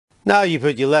Now you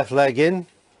put your left leg in,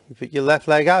 you put your left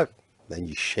leg out, then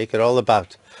you shake it all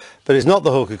about. But it's not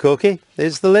the hokey-cokey,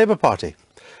 it's the Labour Party,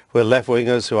 where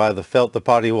left-wingers who either felt the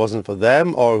party wasn't for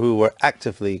them or who were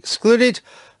actively excluded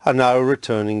are now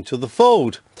returning to the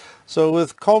fold. So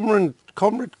with Comrade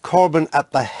Corbyn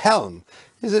at the helm,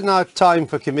 is it now time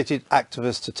for committed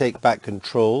activists to take back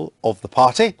control of the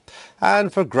party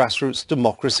and for grassroots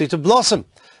democracy to blossom?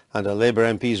 And are Labour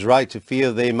MPs right to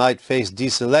fear they might face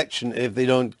deselection if they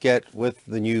don't get with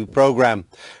the new programme?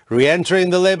 Re-entering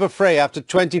the Labour fray after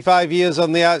 25 years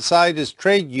on the outside is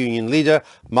trade union leader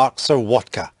Mark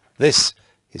Serwotka. This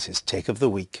is his take of the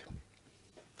week.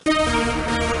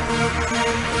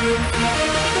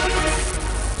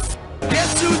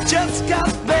 Guess who just got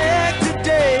back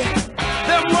today?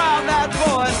 Them wild-eyed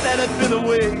boys that had been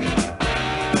away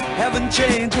haven't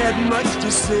changed, had much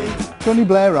to say. Tony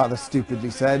Blair rather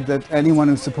stupidly said that anyone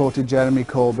who supported Jeremy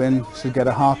Corbyn should get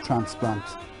a heart transplant.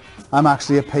 I'm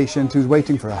actually a patient who's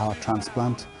waiting for a heart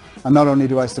transplant. And not only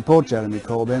do I support Jeremy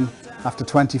Corbyn, after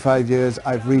 25 years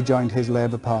I've rejoined his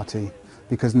Labour Party,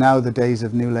 because now the days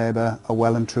of New Labour are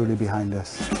well and truly behind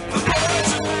us.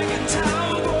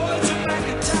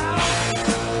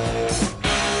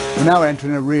 We're now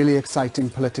entering a really exciting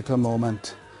political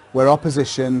moment, where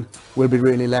opposition will be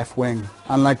really left-wing,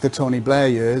 unlike the Tony Blair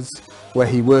years, where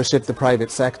he worshipped the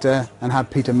private sector and had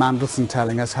Peter Mandelson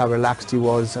telling us how relaxed he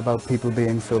was about people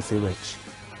being filthy rich.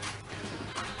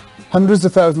 Hundreds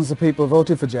of thousands of people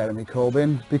voted for Jeremy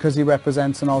Corbyn because he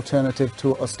represents an alternative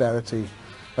to austerity.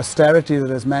 Austerity that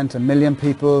has meant 1 million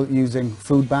people using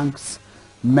food banks,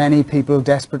 many people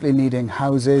desperately needing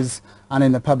houses, and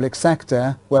in the public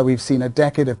sector, where we've seen a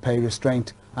decade of pay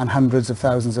restraint and hundreds of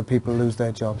thousands of people lose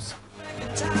their jobs.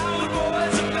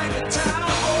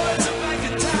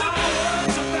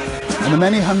 And the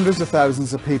many hundreds of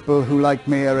thousands of people who, like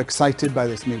me, are excited by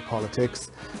this new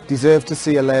politics deserve to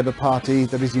see a Labour Party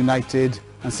that is united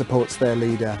and supports their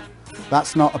leader.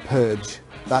 That's not a purge,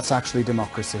 that's actually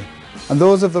democracy. And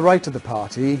those of the right of the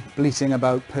party, bleating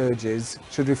about purges,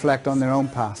 should reflect on their own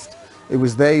past. It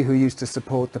was they who used to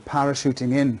support the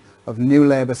parachuting in of new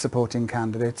Labour supporting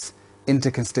candidates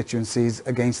into constituencies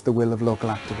against the will of local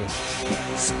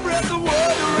activists. Spread the word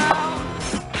around.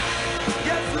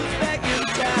 Guess who's back in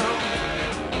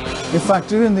town? In fact,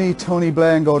 during the Tony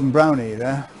Blair and Gordon Brown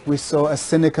era, we saw a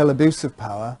cynical abuse of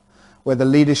power where the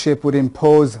leadership would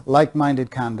impose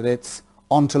like-minded candidates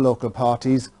onto local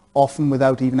parties, often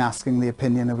without even asking the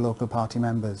opinion of local party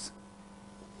members.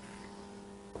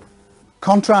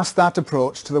 Contrast that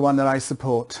approach to the one that I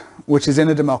support, which is in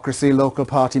a democracy, local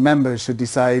party members should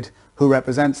decide who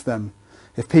represents them.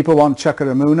 If people want Chuka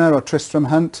Umunna or Tristram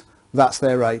Hunt, that's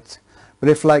their right. But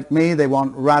if, like me, they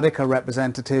want radical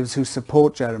representatives who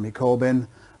support Jeremy Corbyn,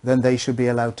 then they should be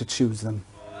allowed to choose them.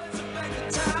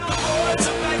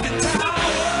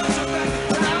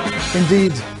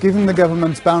 Indeed, given the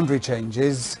government's boundary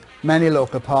changes, many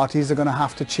local parties are going to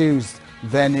have to choose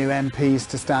their new MPs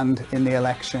to stand in the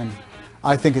election.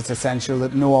 I think it's essential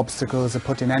that no obstacles are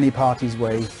put in any party's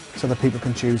way so that people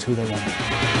can choose who they want.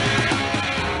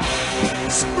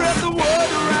 Spread the word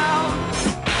around.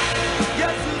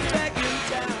 Guess who's back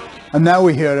in town? And now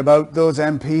we hear about those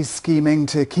MPs scheming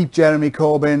to keep Jeremy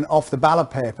Corbyn off the ballot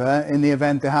paper in the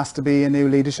event there has to be a new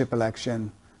leadership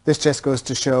election. This just goes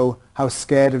to show how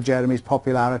scared of Jeremy's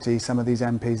popularity some of these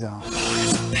MPs are.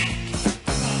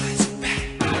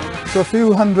 So a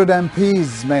few hundred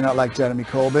MPs may not like Jeremy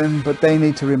Corbyn, but they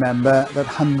need to remember that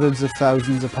hundreds of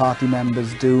thousands of party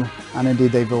members do, and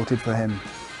indeed they voted for him.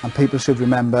 And people should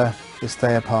remember it's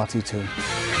their party too.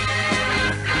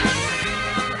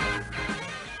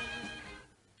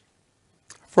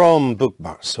 From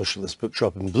Bookmark Socialist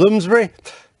Bookshop in Bloomsbury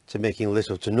to making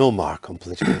little to no mark on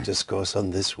political discourse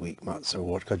on This Week, Mark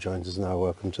Serwotka joins us now.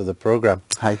 Welcome to the programme.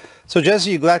 Hi. So Jess, are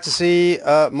you glad to see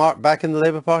Mark back in the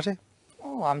Labour Party?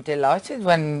 Oh, I'm delighted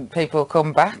when people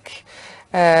come back.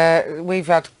 We've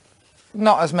had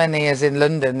not as many as in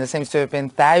London. There seems to have been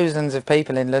thousands of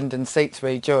people in London seats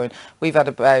rejoin. We've had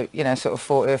about, sort of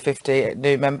 40 or 50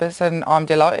 new members, and I'm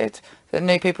delighted that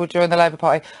new people join the Labour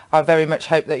Party. I very much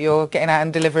hope that you're getting out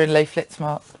and delivering leaflets,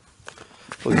 Mark.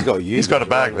 Well, he's got a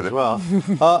bag with him. Well,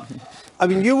 I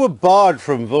mean, you were barred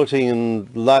from voting in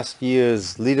last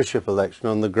year's leadership election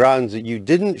on the grounds that you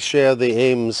didn't share the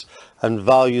aims and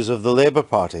values of the Labour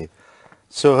Party.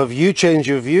 So have you changed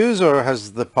your views, or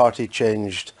has the party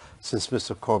changed since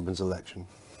Mr. Corbyn's election?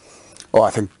 Oh,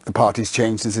 I think the party's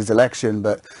changed since his election,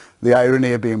 but the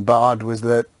irony of being barred was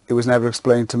that it was never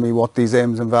explained to me what these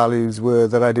aims and values were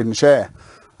that I didn't share.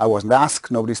 I wasn't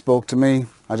asked, nobody spoke to me.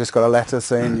 I just got a letter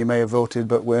saying you may have voted,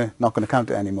 but we're not going to count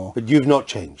it anymore. But you've not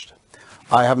changed?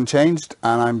 I haven't changed,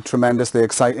 and I'm tremendously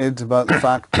excited about the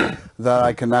fact that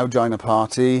I can now join a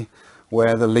party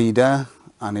where the leader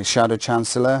and his shadow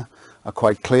chancellor are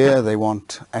quite clear. They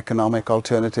want economic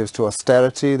alternatives to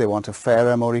austerity. They want a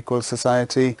fairer, more equal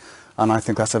society. And I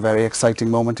think that's a very exciting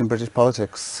moment in British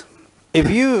politics. If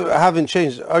you haven't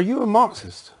changed, are you a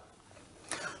Marxist?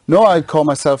 No, I'd call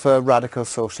myself a radical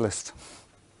socialist.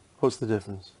 What's the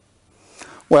difference?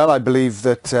 Well, I believe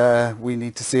that we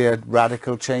need to see a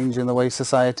radical change in the way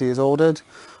society is ordered.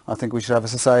 I think we should have a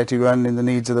society run in the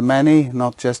needs of the many,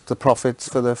 not just the profits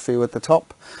for the few at the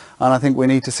top. And I think we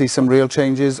need to see some real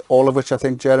changes, all of which I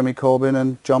think Jeremy Corbyn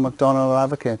and John McDonnell are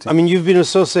advocating. I mean, you've been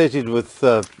associated with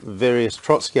various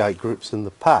Trotskyite groups in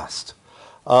the past.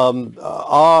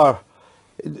 Are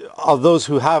those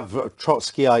who have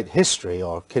Trotskyite history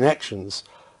or connections,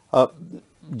 do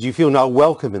you feel now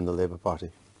welcome in the Labour Party?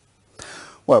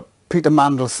 Well, Peter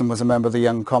Mandelson was a member of the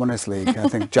Young Communist League. I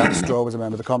think Jack Straw was a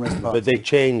member of the Communist Party. But they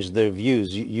changed their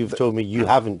views. You've told me you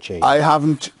haven't changed. I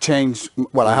haven't changed.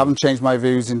 Well, I haven't changed my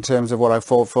views in terms of what I've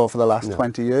fought for the last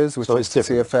 20 years, which is to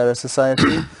see a fairer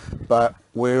society. But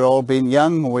we're all been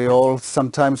young. We all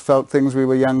sometimes felt things we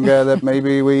were younger that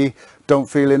maybe we don't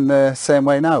feel in the same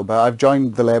way now. But I've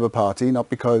joined the Labour Party not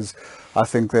because I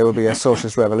think there will be a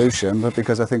socialist revolution, but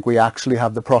because I think we actually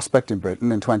have the prospect in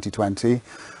Britain in 2020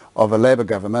 of a Labour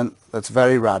government that's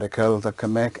very radical, that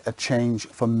can make a change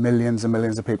for millions and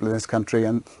millions of people in this country,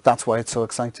 and that's why it's so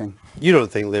exciting. You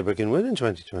don't think Labour can win in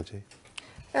 2020?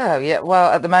 Oh, yeah.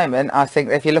 Well, at the moment, I think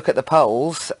if you look at the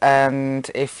polls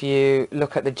and if you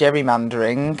look at the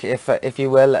gerrymandering, if you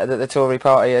will, that the Tory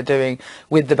party are doing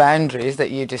with the boundaries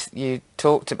that you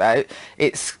talked about,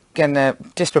 it's going to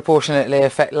disproportionately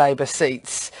affect Labour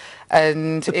seats.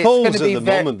 And the it's polls going to be at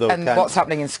the moment, though, and what's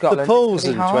happening in Scotland. The polls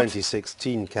in hard.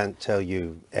 2016 can't tell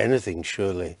you anything,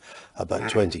 surely, about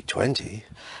 2020.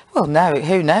 Well, no,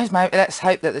 who knows? Maybe let's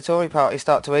hope that the Tory party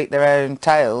start to eat their own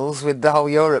tails with the whole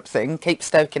Europe thing, keep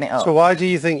stoking it up. So why do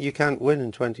you think you can't win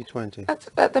in 2020?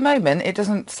 At the moment, it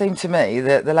doesn't seem to me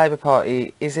that the Labour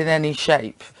Party is in any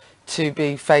shape to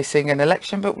be facing an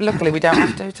election, but luckily we don't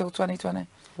have to till 2020.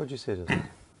 What do you say to that?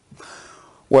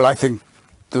 Well, I think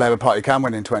the Labour Party can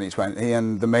win in 2020,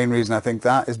 and the main reason I think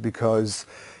that is because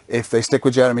if they stick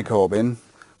with Jeremy Corbyn,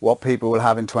 what people will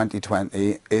have in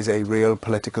 2020 is a real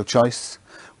political choice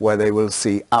where they will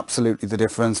see absolutely the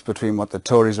difference between what the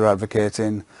Tories are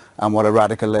advocating and what a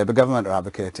radical Labour government are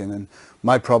advocating. And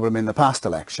my problem in the past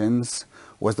elections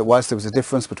was that whilst there was a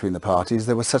difference between the parties,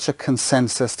 there was such a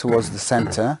consensus towards the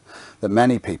centre that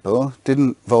many people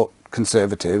didn't vote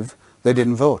Conservative, they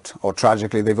didn't vote, or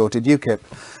tragically they voted UKIP.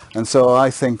 And so I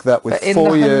think that with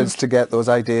 4 years to get those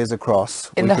ideas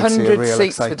across, in we the could see a 100 real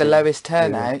seats with the lowest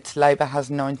exciting turnout, Labour has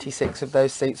 96 of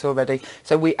those seats already.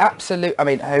 So we absolutely, I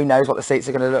mean, who knows what the seats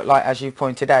are going to look like, as you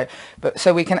pointed out, but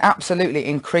so we can absolutely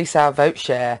increase our vote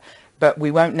share, but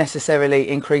we won't necessarily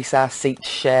increase our seat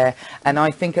share. And I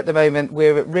think at the moment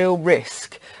we're at real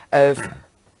risk of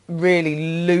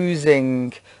really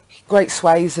losing great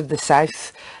swathes of the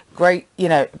south. Great, you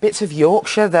know, bits of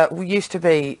Yorkshire that used to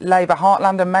be Labour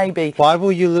heartland, and maybe... Why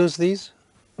will you lose these?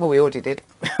 Well, we already did.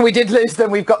 We did lose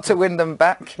them. We've got to win them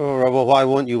back. Well, why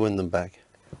won't you win them back?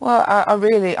 Well,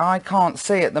 I can't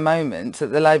see at the moment that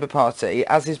the Labour Party,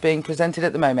 as is being presented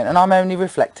at the moment, and I'm only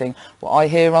reflecting what I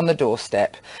hear on the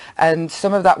doorstep, and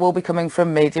some of that will be coming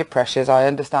from media pressures, I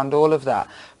understand all of that.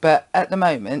 But at the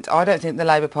moment, I don't think the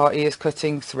Labour Party is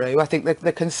cutting through. I think that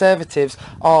the Conservatives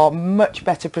are much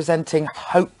better presenting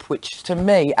hope, which to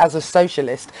me, as a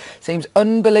socialist, seems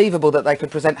unbelievable that they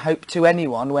could present hope to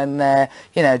anyone when they're,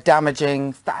 you know,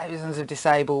 damaging thousands of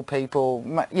disabled people.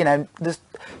 You know, there's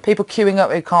people queuing up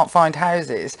who can't find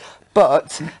houses.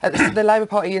 But the Labour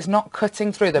Party is not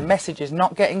cutting through. The message is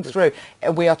not getting through.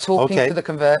 We are talking to the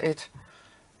converted.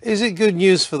 Is it good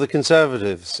news for the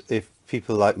Conservatives if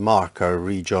people like Mark are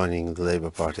rejoining the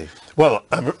Labour Party? Well,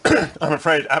 I'm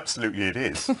afraid absolutely it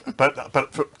is. But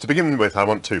to begin with, I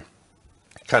want to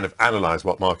kind of analyse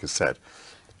what Mark has said.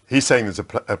 He's saying there's a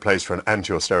place for an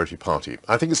anti-austerity party.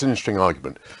 I think it's an interesting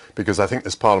argument because I think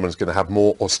this Parliament is going to have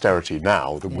more austerity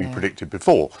now than we predicted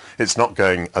before. It's not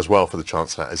going as well for the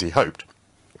Chancellor as he hoped.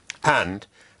 And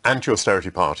anti-austerity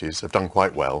parties have done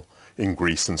quite well in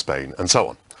Greece and Spain and so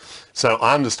on. So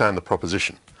I understand the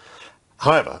proposition.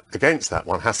 However, against that,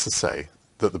 one has to say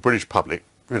that the British public,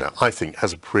 you know, I think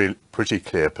has a pretty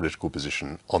clear political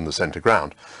position on the centre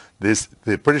ground.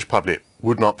 The British public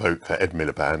would not vote for Ed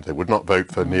Miliband, they would not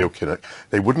vote for Neil Kinnock,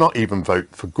 they would not even vote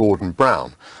for Gordon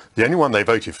Brown. The only one they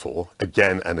voted for,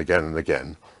 again and again and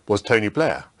again, was Tony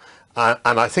Blair.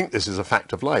 And I think this is a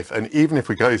fact of life. And even if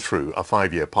we go through a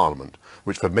 5-year parliament,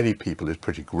 which for many people is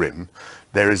pretty grim,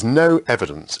 there is no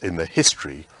evidence in the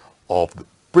history of the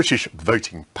British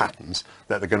voting patterns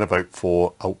that they're going to vote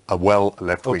for a well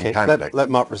left-wing candidate. Let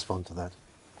Mark respond to that.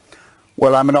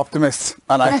 Well, I'm an optimist,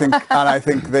 and I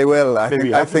think they will. I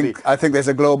think there's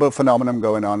a global phenomenon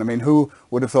going on. I mean, who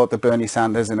would have thought that Bernie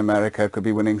Sanders in America could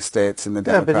be winning states in the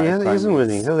Democratic Yeah, but he isn't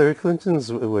winning. Hillary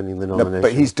Clinton's winning the nomination. No,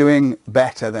 but he's doing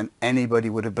better than anybody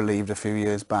would have believed a few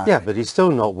years back. Yeah, but he's still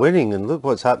not winning, and look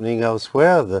what's happening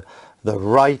elsewhere. The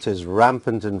right is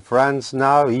rampant in France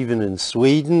now, even in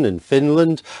Sweden, in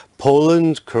Finland,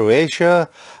 Poland, Croatia,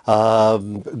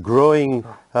 growing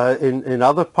in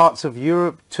other parts of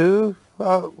Europe too.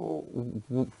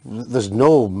 There's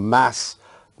no mass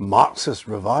Marxist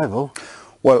revival.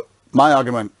 Well, my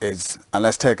argument is, and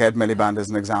let's take Ed Miliband as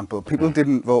an example, people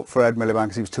didn't vote for Ed Miliband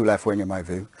because he was too left-wing in my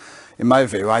view. In my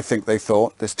view, I think they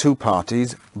thought there's two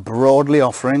parties broadly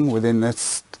offering within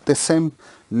this same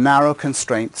narrow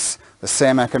constraints, the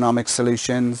same economic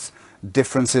solutions,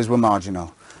 differences were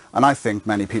marginal. And I think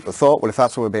many people thought, well, if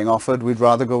that's what we're being offered, we'd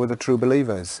rather go with the true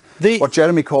believers. What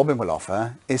Jeremy Corbyn will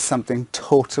offer is something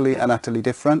totally and utterly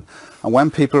different. And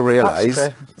when people realise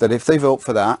that if they vote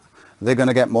for that, they're going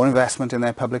to get more investment in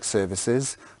their public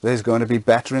services, there's going to be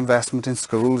better investment in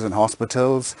schools and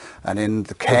hospitals and in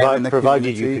the care in the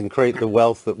provided community. You can create the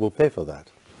wealth that will pay for that.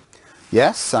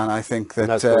 Yes, and I think that...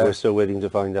 And that's what we're still waiting to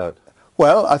find out.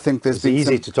 Well, I think there's been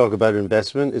easy to talk about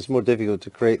investment. It's more difficult to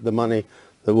create the money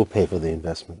that will pay for the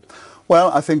investment.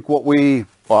 Well, I think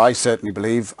I certainly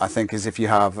believe, I think, is if you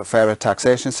have a fairer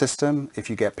taxation system, if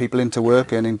you get people into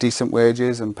work earning decent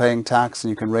wages and paying tax, and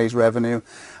you can raise revenue,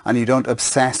 and you don't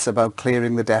obsess about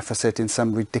clearing the deficit in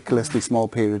some ridiculously small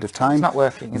period of time, it's not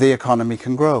working, the economy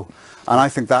can grow. And I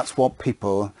think that's what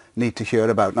people need to hear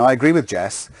about. Now, I agree with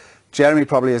Jess. Jeremy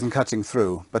probably isn't cutting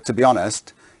through, but to be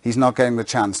honest, he's not getting the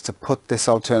chance to put this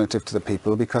alternative to the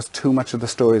people because too much of the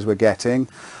stories we're getting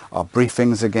are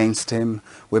briefings against him.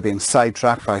 We're being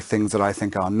sidetracked by things that I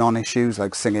think are non-issues,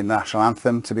 like singing the national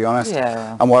anthem, to be honest.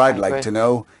 Yeah, and what I'd like to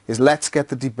know is let's get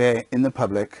the debate in the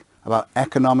public about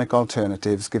economic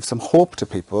alternatives, give some hope to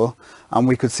people, and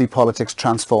we could see politics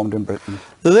transformed in Britain.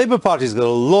 The Labour Party's got a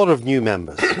lot of new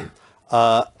members.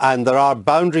 And there are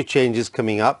boundary changes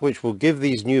coming up which will give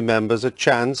these new members a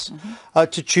chance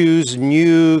to choose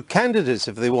new candidates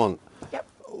if they want. Yep.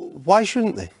 Why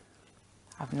shouldn't they?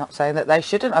 I'm not saying that they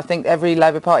shouldn't. I think every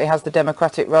Labour Party has the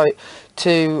democratic right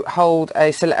to hold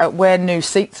where new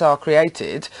seats are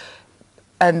created.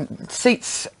 And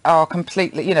seats are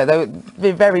completely, they're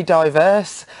very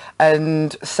diverse,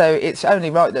 and so it's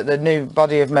only right that the new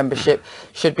body of membership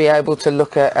should be able to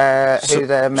look at who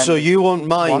their members. So you won't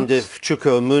mind if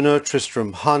Chuka Umunna,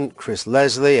 Tristram Hunt, Chris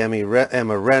Leslie,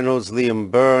 Emma Reynolds,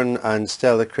 Liam Byrne and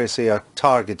Stella Creasy are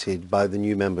targeted by the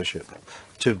new membership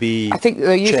to be I think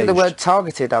the use of the word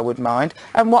targeted I would mind,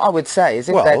 and what I would say is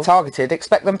if they're targeted,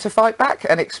 expect them to fight back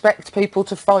and expect people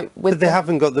to fight with them. But they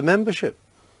haven't got the membership.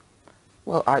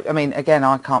 Well, I mean, again,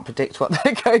 I can't predict what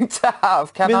they're going to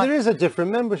have, can I? There is a different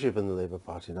membership in the Labour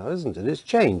Party now, isn't it? It's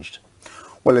changed.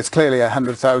 Well, it's clearly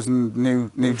 100,000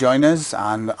 new joiners,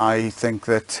 and I think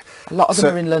that... A lot of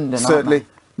them are in London, certainly,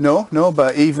 aren't they? No,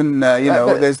 but even,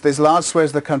 there's large swathes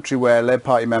of the country where Labour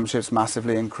Party membership's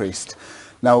massively increased.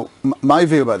 Now, my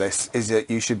view about this is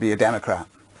that you should be a Democrat.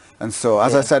 And so,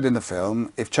 as I said in the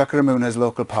film, if Chuka Umunna's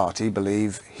local party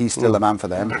believe he's still the man for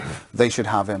them, they should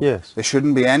have him. Yes. There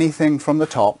shouldn't be anything from the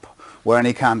top where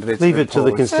any candidates... Leave it to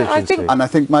the constituency. And I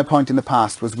think my point in the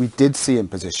past was we did see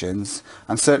impositions,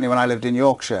 and certainly when I lived in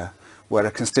Yorkshire, where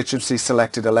a constituency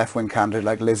selected a left-wing candidate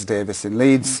like Liz Davis in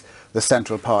Leeds, the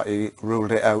Central Party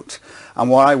ruled it out. And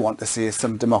what I want to see is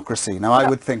some democracy. Now, I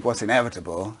would think what's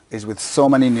inevitable is with so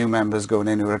many new members going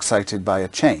in who are excited by a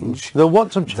change, they'll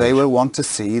want some change. They will want to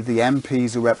see the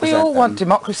MPs who represent them. We all want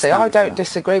democracy. I don't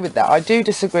disagree with that. I do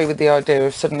disagree with the idea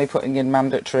of suddenly putting in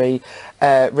mandatory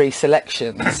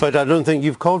reselections. But I don't think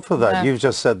you've called for that. You've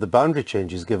just said the boundary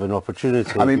changes give an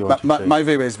opportunity. I mean, my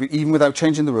view is, even without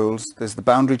changing the rules, there's the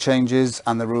boundary changes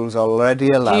and the rules already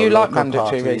allow... Do you like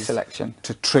mandatory reselection?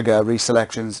 To trigger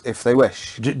reselections if they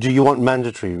wish. Do you want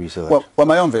mandatory reselection? Well,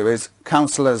 my own view is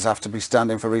councillors have to be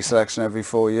standing for reselection every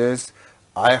 4 years.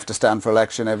 I have to stand for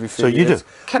election every 4 years. So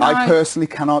you do? I personally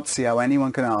cannot see how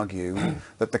anyone can argue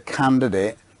that the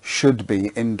candidate should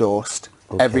be endorsed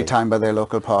every time by their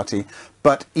local party.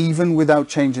 But even without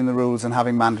changing the rules and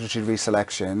having mandatory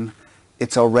reselection,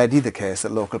 it's already the case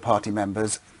that local party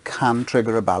members can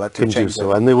trigger a ballot to change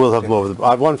so, and they will have more of them.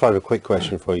 I have one final quick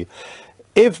question for you.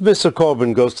 If Mr.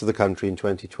 Corbyn goes to the country in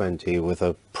 2020 with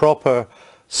a proper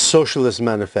socialist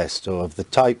manifesto of the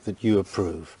type that you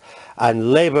approve,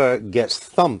 and Labour gets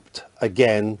thumped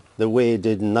again the way it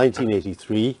did in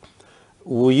 1983,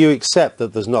 will you accept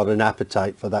that there's not an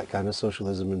appetite for that kind of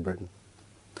socialism in Britain?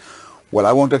 Well,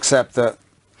 I won't accept that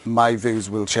my views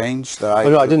will change. That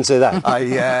No, I didn't say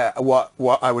that.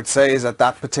 What I would say is at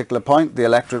that particular point, the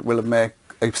electorate will make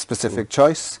a specific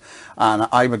choice, and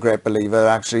I'm a great believer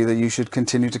actually that you should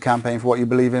continue to campaign for what you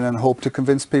believe in and hope to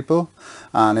convince people,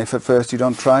 and if at first you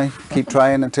don't try, keep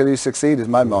trying until you succeed is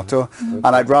my motto. And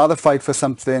I'd rather fight for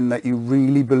something that you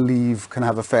really believe can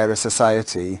have a fairer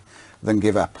society than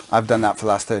give up. I've done that for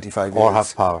the last 35 years. Or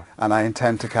have power. And I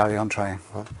intend to carry on trying.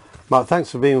 Mark,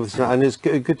 thanks for being with us tonight, and it's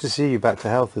good to see you back to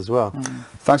health as well.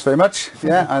 Thanks very much.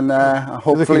 Yeah, and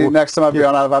hopefully next time I'll be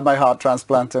on, I'll have had my heart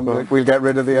transplant, and we'll get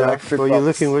rid of the electric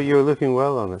box. Well, you're looking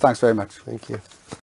well on it. Thanks very much. Thank you.